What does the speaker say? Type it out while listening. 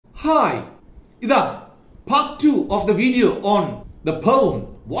Hi, Ida, part 2 of the video on the poem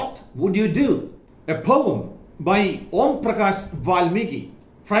What Would You Do? A poem by Omprakash Valmiki.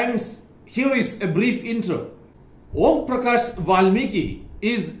 Friends, here is a brief intro. Omprakash Valmiki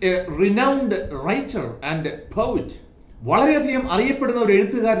is a renowned writer and poet. വളരെയധികം അറിയപ്പെടുന്ന ഒരു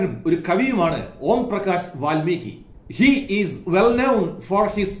എഴുത്തുകാരനും ഒരു കവിയുമാണ് Omprakash Valmiki. He is well known for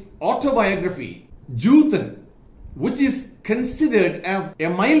his autobiography, Juthan, which is considered as a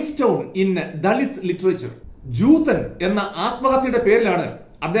milestone in Dalit literature. ജൂതൻ എന്ന ആത്മകഥയുടെ പേരിലാണ്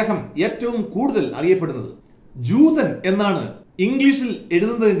അദ്ദേഹം ഏറ്റവും കൂടുതൽ അറിയപ്പെടുന്നത്. ജൂതൻ എന്നാണ് ഇംഗ്ലീഷിൽ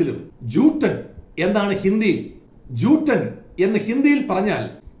എഴുതുന്നതെങ്കിലും ജൂട്ടൻ എന്നാണ് ഹിന്ദിയിൽ. ജൂട്ടൻ എന്ന് ഹിന്ദിയിൽ പറഞ്ഞാൽ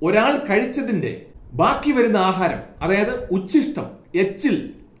ഒരാൾ കഴിച്ചതിന്റെ ബാക്കി വരുന്ന ആഹാരം, അതായത് ഉച്ഛിഷ്ടം, എച്ചിൽ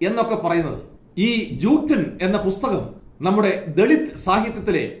എന്നൊക്കെ പറയുന്നത്. ഈ ജൂട്ടൻ എന്ന പുസ്തകം നമ്മുടെ ദളിത്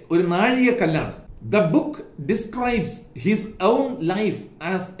സാഹിത്യത്തിലെ ഒരു നാഴികക്കല്ലാണ്. The book describes his own life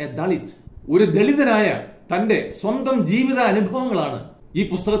as a Dalit. ഒരു ദളിതനായ തന്റെ സ്വന്തം ജീവിത അനുഭവങ്ങളാണ് ഈ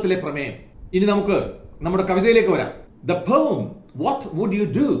പുസ്തകത്തിലെ പ്രമേയം. ഇനി നമുക്ക് നമ്മുടെ കവിതയിലേക്ക് വരാം. The poem What Would You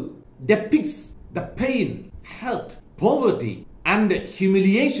Do depicts the pain, health, poverty and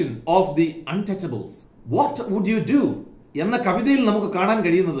humiliation of the untouchables. What would you do എന്ന കവിതയിൽ നമുക്ക് കാണാൻ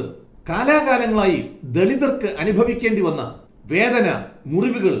കഴിയുന്നത് കാലാകാലങ്ങളായി ദളിതർക്ക് അനുഭവിക്കേണ്ടി വന്ന വേദന,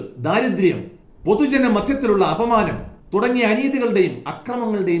 മുറിവുകൾ, ദാരിദ്ര്യം, പൊതുജന മധ്യത്തിലുള്ള അപമാനം തുടങ്ങിയ അനീതികളുടെയും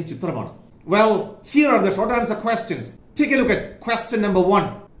അക്രമങ്ങളുടെയും ചിത്രമാണ്. Well, here are the short answer questions. Take a look at question number 1.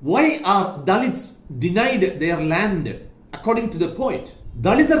 Why are Dalits denied their land according to the poet?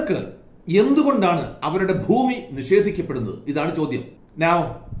 ദളിതർക്ക് എന്തുകൊണ്ടാണ് അവരുടെ ഭൂമി നിഷേധിക്കപ്പെടുന്നത്? ഇതാണ് ചോദ്യം. Now,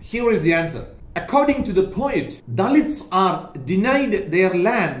 here is the answer. According to the poet, Dalits are denied their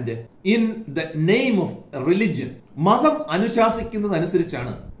land in the name of religion. മതം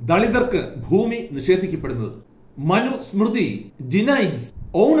അനുശാസിക്കുന്നതനുസരിച്ചാണ് ദളിതർക്ക് ഭൂമി നിഷേധിക്കപ്പെടുന്നത്. മനുസ്മൃതി denies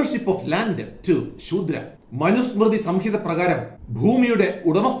ownership of land to Shudra. മനുസ്മൃതി സംഹിത പ്രകാരം ഭൂമിയുടെ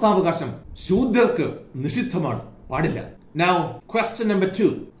ഉടമസ്ഥാവകാശം ശൂദ്രർക്ക് നിഷിദ്ധമാണ്, പാടില്ല. Now, question number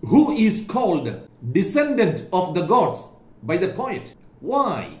 2. Who is called descendant of the gods by the poet?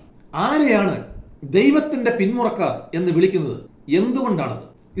 Why? ആരെയാണ് ദൈവത്തിന്റെ പിന്മുറക്കാർ എന്ന് വിളിക്കുന്നത്? എന്തുകൊണ്ടാണത്?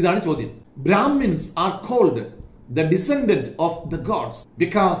 ഇതാണ് ചോദ്യം. Brahmins are called the descendant of the gods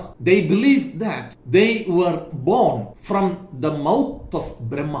because they believe that they were born from the mouth of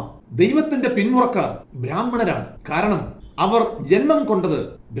Brahma. ദൈവത്തിന്റെ പിന്മുറക്കാർ ബ്രാഹ്മണരാണ്, കാരണം അവർ ജന്മം കൊണ്ടത്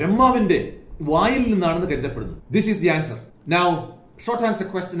ബ്രഹ്മാവിന്റെ വായിൽ നിന്നാണെന്ന് കരുതപ്പെടുന്നു. This is the answer. Now, short answer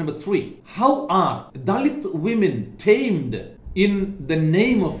question number 3. How are Dalit women tamed in the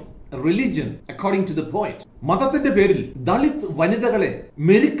name of religion according to the poet? മതത്തിന്റെ പേരിൽ ദളിത് വനിതകളെ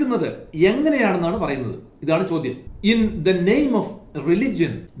മെരുക്കുന്നത് എങ്ങനെയാണെന്നാണ് പറയുന്നത്. ഇതാണ് ചോദ്യം. In the name of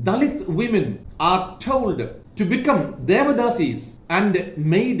religion, Dalit women are told to become ദേവദാസീസ് and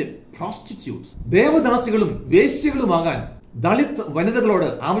made prostitutes. ദേവദാസികളും വേശ്യകളുമാകാൻ Dalit വനിതകളോട്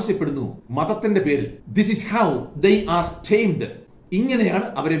ആവശ്യപ്പെടുന്നു മതത്തിന്റെ പേരിൽ. This is how they are tamed. ഇങ്ങനെയാണ്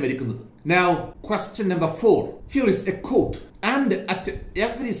അവരെ മെരുക്കുന്നത്. Now, question number 4. Here is a quote. And at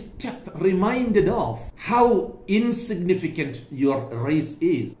every step reminded of how insignificant your race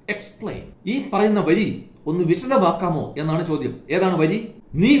is. Explain. ഈ പറയുന്ന വരി ഒന്ന് വിശദമാക്കാമോ എന്നാണ് ചോദ്യം. ഏതാണ് വരി?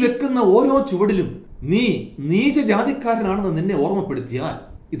 നീ വെക്കുന്ന ഓരോ ചുവടിലും നീ നീച ജാതിക്കാരനാണെന്ന് നിന്നെ ഓർമ്മപ്പെടുത്തിയാൽ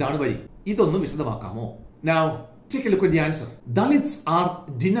ഇതാണ് വരി. ഇതൊന്ന് വിശദമാക്കാമോ? Now, take a look at the answer. Dalits are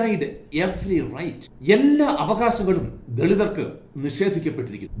denied every right. എല്ലാ അവകാശങ്ങളും ദളിതർക്ക്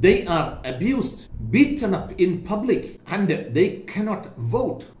നിഷേധിക്കപ്പെട്ടിരിക്കുന്നു. They are abused, beaten up in public and they cannot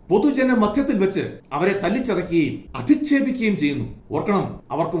vote. പൊതുജന മധ്യത്തിൽ വെച്ച് അവരെ തല്ലിച്ചതയ്ക്കുകയും അധിക്ഷേപിക്കുകയും ചെയ്യുന്നു. ഓർക്കണം,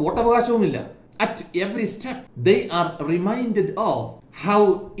 അവർക്ക് വോട്ടവകാശവുമില്ല. At every step they are reminded of how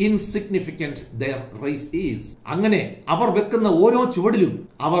insignificant their race is. അങ്ങനെ അവർ വെക്കുന്ന ഓരോ ചുവടിലും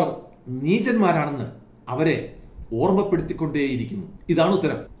അവർ നീചന്മാരാണെന്ന് അവരെ ഓർമ്മപ്പെടുത്തിക്കൊണ്ടേയിരിക്കുന്നു. ഇതാണ്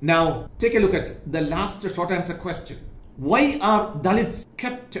ഉത്തരം. Now, take a look at the last short answer question. Why are Dalits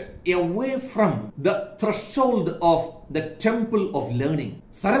kept away from the threshold of the temple of learning?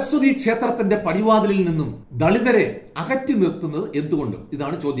 Saraswati ക്ഷേത്രത്തിന്റെ പടിവാതിലിൽ നിന്നും ദളിതരെ അകറ്റി നിർത്തുന്നത് എന്തുകൊണ്ട്?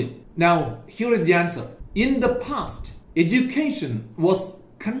 ഇതാണ് ചോദ്യം. Now, here is the answer. In the past, education was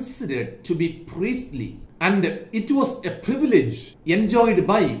considered to be priestly and it was a privilege enjoyed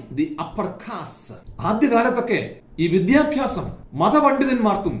by the upper castes. ആദ്യകാലത്തൊക്കെ ഈ വിദ്യാഭ്യാസം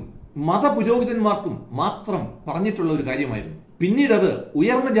മതപണ്ഡിതന്മാർക്കും മതപുരോഹിതന്മാർക്കും മാത്രം പറഞ്ഞിട്ടുള്ള ഒരു കാര്യമായിരുന്നു. പിന്നീട് അത്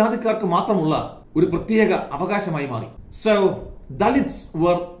ഉയർന്ന ജാതിക്കാർക്ക് മാത്രമുള്ള ഒരു പ്രത്യേക അവകാശമായി മാറി. So, Dalits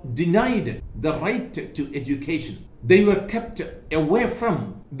were denied the right to education. they were kept away from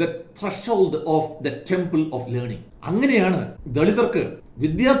the threshold of the temple of learning. അങ്ങനെയാണ് ദളിതർക്ക്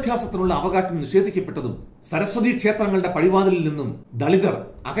വിദ്യാഭ്യാസത്തിനുള്ള അവകാശം നിഷേധിക്കപ്പെട്ടതും സരസ്വതി ക്ഷേത്രങ്ങളുടെ പടിവാതിലിൽ നിന്നും ദളിതർ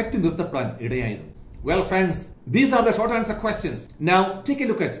അകറ്റി നിർത്തപ്പെടാൻ ഇടയായതും. Well friends, these are the short answer questions. Now take a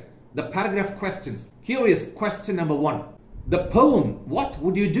look at the paragraph questions. Here is question number 1. The poem What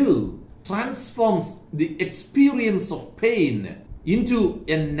Would You Do transforms the experience of pain into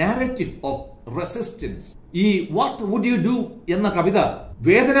a narrative of resistance. ഈ What Would You Do എന്ന കവിത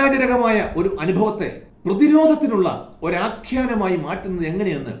വേദനാജനകമായ ഒരു അനുഭവത്തെ പ്രതിരോധത്തിനുള്ള ഒരാഖ്യാനമായി മാറ്റുന്നത്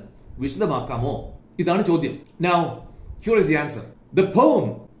എങ്ങനെയെന്ന് വിശദമാക്കാമോ? ഇതാണ് ചോദ്യം. Now here is the answer. The poem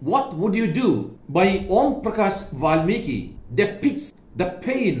What Would You Do by Omprakash Valmiki depicts the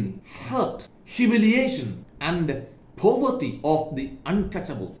pain, hurt, humiliation and poverty of the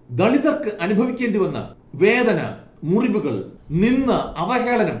untouchables. ദളിതർക്ക് അനുഭവിക്കേണ്ടി വന്ന വേദന, മുറിവുകൾ, നിന്ന,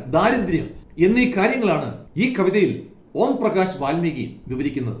 അവഹേളനം, ദാരിദ്ര്യം എന്നീ കാര്യങ്ങളാണ് ഈ കവിതയിൽ ഓം പ്രകാശ് വാൽമീകി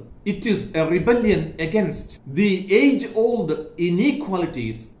വിവരിക്കുന്നത്. It is a rebellion against the age-old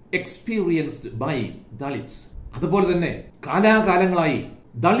inequalities experienced by Dalits. അതുപോലെ തന്നെ കാലാകാലങ്ങളായി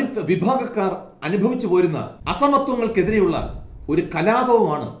ദളിത് വിഭാഗക്കാർ അനുഭവിച്ചു പോരുന്ന അസമത്വങ്ങൾക്കെതിരെയുള്ള ഒരു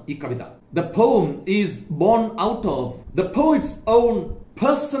കലാപവുമാണ് ഈ കവിത. The poem is born out of the poet's own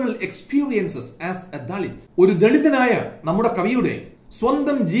personal experiences as a Dalit. ഒരു ദളിതനായ നമ്മുടെ കവിയുടെ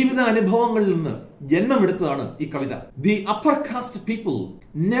സ്വന്തം ജീവിത അനുഭവങ്ങളിൽ നിന്ന് ജന്മമെടുത്തതാണ് ഈ കവിത. The upper caste people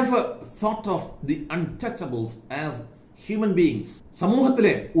never thought of the untouchables as human beings.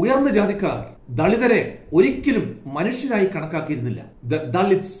 സമൂഹത്തിലെ ഉയർന്ന ജാതിക്കാർ ദളിതരെ ഒരിക്കലും മനുഷ്യരായി കണക്കാക്കിയിരുന്നില്ല. The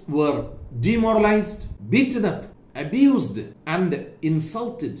Dalits were demoralized, beaten up, abused and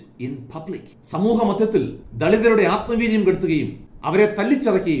insulted in public. സമൂഹ മധ്യത്തിൽ ദളിതരുടെ ആത്മവീര്യം കെടുത്തുകയും അവരെ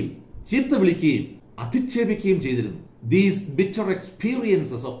തല്ലിച്ചതയ്ക്കുകയും ചീത്ത വിളിക്കുകയും അധിക്ഷേപിക്കുകയും ചെയ്തിരുന്നു. These bitter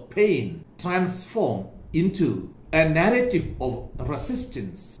experiences of pain transform into a narrative of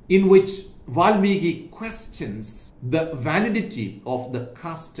resistance in which Valmiki questions the validity of the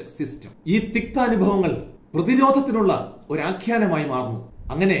caste system. ഈ തിക്താനുഭവങ്ങൾ പ്രതിരോധത്തിനുള്ള ഒരു ആഖ്യാനമായി മാറുന്നു.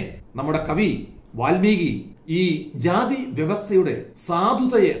 അങ്ങനെ നമ്മുടെ കവി വാൽമീകി ഈ ജാതി വ്യവസ്ഥയുടെ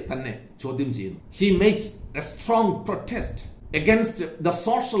സാധുതയെ തന്നെ ചോദ്യം ചെയ്യുന്നു. He makes a strong protest against the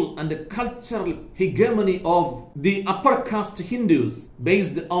social and the cultural hegemony of the upper caste Hindus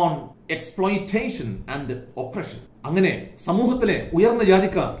based on exploitation and oppression. അങ്ങനെ സമൂഹത്തിലെ ഉയർന്ന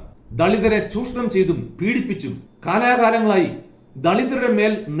ജാതിക്കാർ ദളിതരെ ചൂഷണം ചെയ്തും പീഡിപ്പിച്ചും കാലാകാലങ്ങളായി ദളിതരുടെ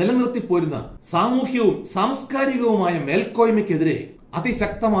മേൽ നിലനിർത്തിപ്പോരുന്ന സാമൂഹ്യവും സാംസ്കാരികവുമായ മേൽക്കോയ്മയ്ക്കെതിരെ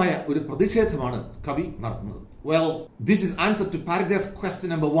അതിശക്തമായ ഒരു പ്രതിഷേധമാണ് കവി നടത്തുന്നത്. Well, this is answer to paragraph question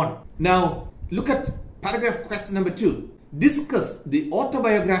number 1. Now look at paragraph question number 2. Discuss the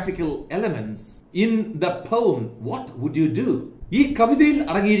autobiographical elements in the poem What Would You Do? ഈ കവിതയിൽ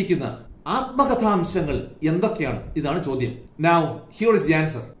അടങ്ങിയിരിക്കുന്ന ആത്മകഥാംശങ്ങൾ എന്തൊക്കെയാണ്? ഇതാണ് ചോദ്യം. Now here is the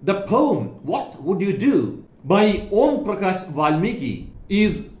answer. The poem What Would You Do by Omprakash Valmiki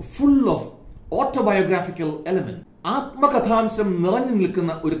is full of autobiographical elements. ആത്മകഥാംശം നിറഞ്ഞു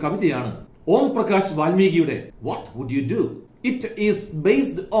നിൽക്കുന്ന ഒരു കവിതയാണ് Om Prakash വാൽമീകിയുടെ What Would You Do? It is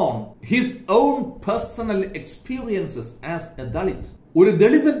based on his own personal experiences as a Dalit. ഒരു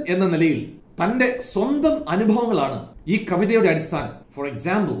ദളിതൻ എന്ന നിലയിൽ തന്റെ സ്വന്തം അനുഭവങ്ങളാണ് ഈ കവിതയുടെ അടിസ്ഥാനം. For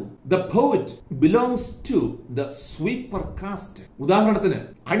example, the poet belongs to the sweeper caste. ഉദാഹരണത്തിന്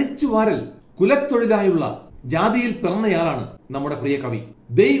അടിച്ചുവാരൽ കുലത്തൊഴിലായുള്ള ജാതിയിൽ പിറന്നയാളാണ് നമ്മുടെ പ്രിയ കവി.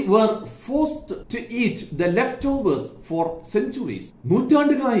 They were forced to eat the leftovers for centuries.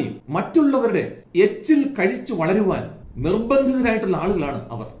 നൂറ്റാണ്ടുകളായി മറ്റുള്ളവരുടെ എച്ചിൽ കഴിച്ചു വളരുവാൻ നിർബന്ധിതരായിട്ടുള്ള ആളുകളാണ്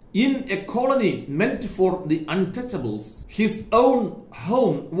അവർ. In a colony meant for the untouchables, his own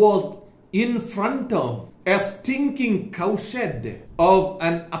home was in front of a stinking cowshed of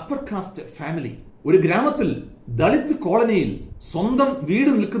an upper caste family. ഒരു ഗ്രാമത്തിൽ ദളിത് കോളനിയിൽ സ്വന്തം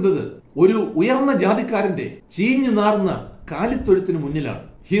വീട് നിൽക്കുന്നത് ഒരു ഉയർന്ന ജാതിക്കാരന്റെ ചീഞ്ഞു നാറുന്ന കാലിത്തൊഴുത്തിന് മുന്നിലാണ്.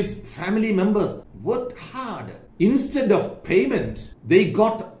 His family members worked hard. Instead of payment, they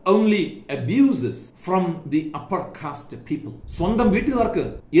got only abuses from the upper caste people. സ്വന്തം വീട്ടുകാർക്ക്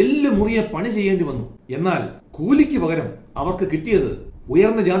എല്ല് മുറിയ പണി ചെയ്യേണ്ടി വന്നു. എന്നാൽ കൂലിക്ക് പകരം അവർക്ക് കിട്ടിയത്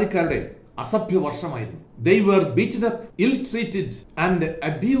ഉയർന്ന ജാതിക്കാരുടെ അസഭ്യ വർഷമായിരുന്നു. They were beaten up, ill-treated and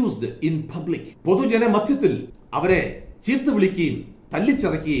abused in public. പൊതുജന മധ്യത്തിൽ അവരെ ചീത്ത വിളിക്കുകയും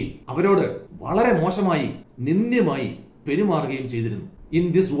തല്ലിച്ചതയ്ക്കുകയും അവരോട് വളരെ മോശമായി നിന്ദ്യമായി പെരുമാറുകയും ചെയ്തിരുന്നു. In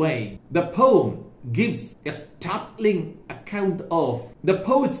this way, the poem gives a startling account of the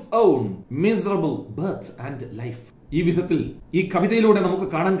poet's own miserable birth and life. ഈ വിധത്തിൽ ഈ കവിതയിലൂടെ നമുക്ക്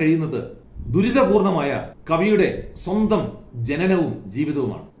കാണാൻ കഴിയുന്നത് ദുരിതപൂർണമായ കവിയുടെ സ്വന്തം ജനനവും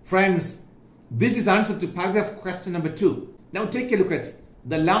ജീവിതവുമാണ്. Friends, this is answer to paragraph question number 2. Now take a look at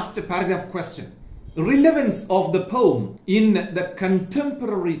the last paragraph question. relevance of the poem in the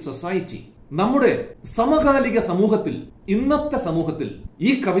contemporary society. നമ്മുടെ സമകാലിക സമൂഹത്തിൽ, ഇന്നത്തെ സമൂഹത്തിൽ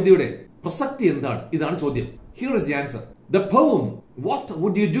ഈ കവിതയുടെ പ്രസക്തി എന്താണ്? ഇതാണ് ചോദ്യം. Here is the answer. The poem What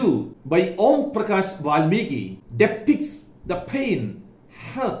Would You Do by Omprakash Valmiki depicts the pain,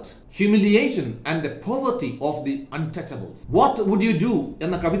 hurt, humiliation and the poverty of the untouchables. What would you do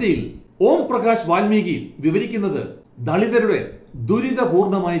എന്ന കവിതയിൽ ഓം പ്രകാശ് വാൽമീകി വിവരിക്കുന്നത് ദളിതരുടെ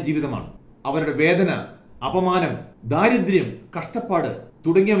ദുരിതപൂർണമായ ജീവിതമാണ്. അവരുടെ വേദന, അപമാനം, ദാരിദ്ര്യം, കഷ്ടപ്പാട്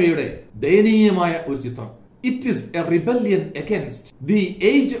തുടങ്ങിയവയുടെ ദയനീയമായ ഒരു ചിത്രം. It is a rebellion against the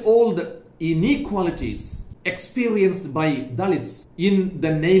age-old inequalities experienced by Dalits in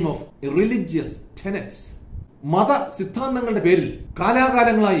the name of religious tenets. മത സിദ്ധാന്തങ്ങളുടെ പേരിൽ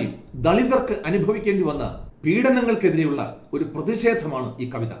കാലാകാലങ്ങളായി ദളിതർക്ക് അനുഭവിക്കേണ്ടി വന്ന പീഡനങ്ങൾക്കെതിരെയുള്ള ഒരു പ്രതിഷേധമാണ് ഈ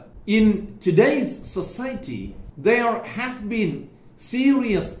കവിത. In today's society, there have been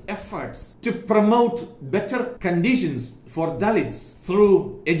serious efforts to promote better conditions for Dalits through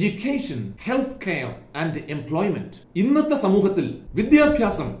education, healthcare and employment. ഇന്നത്തെ സമൂഹത്തിൽ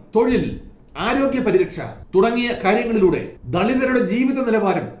വിദ്യാഭ്യാസം, തൊഴിൽ, ആരോഗ്യ പരിരക്ഷ തുടങ്ങിയ കാര്യങ്ങളിലൂടെ ദളിതരുടെ ജീവിത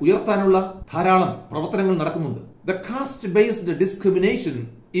നിലവാരം ഉയർത്താനുള്ള ധാരാളം പ്രവർത്തനങ്ങൾ നടക്കുന്നുണ്ട്. The caste-based discrimination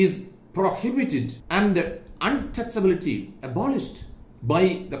is prohibited and untouchability abolished by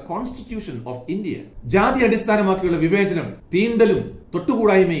the Constitution of India. ജാതി അടിസ്ഥാനമാക്കിയുള്ള വിവേചനം, തീണ്ടലും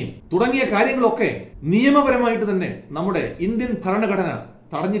തൊട്ടുകൂടായ്മയും തുടങ്ങിയ കാര്യങ്ങളൊക്കെ നിയമപരമായിട്ട് തന്നെ നമ്മുടെ ഇന്ത്യൻ ഭരണഘടന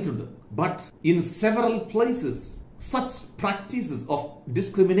തടഞ്ഞിട്ടുണ്ട്. But in several places such practices of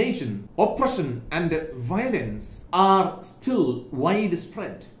discrimination, oppression and violence are still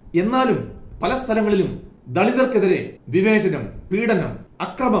widespread. എന്നാലും പല സ്ഥലങ്ങളിലും ദളിതർക്കെതിരെ വിവേചനം, പീഡനം,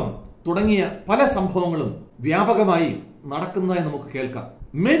 അക്രമം തുടങ്ങിയ പല സംഭവങ്ങളും വ്യാപകമായി നടക്കുന്നതായി നമുക്ക് കേൾക്കാം.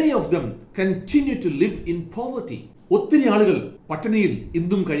 Many of them continue to live in poverty. ഒത്തിരി ആളുകൾ പട്ടിണിയിൽ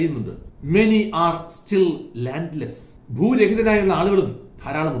ഇന്നും കഴിയുന്നുണ്ട്. Many are still landless. ഭൂരഹിതരായുള്ള ആളുകളും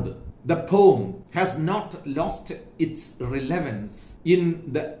ധാരാളമുണ്ട്. The poem has not lost its relevance in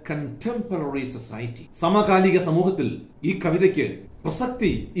the contemporary society. സമകാലിക സമൂഹത്തിൽ ഈ കവിതയ്ക്ക്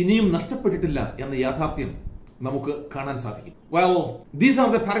പ്രസക്തി ഇനിയും നഷ്ടപ്പെട്ടിട്ടില്ല എന്ന യാഥാർത്ഥ്യം നമുക്ക് കാണാൻ സാധിക്കും. Well, these are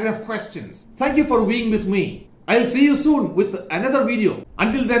the paragraph questions. Thank you for being with me. I'll see you soon with another video.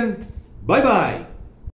 Until then, bye bye.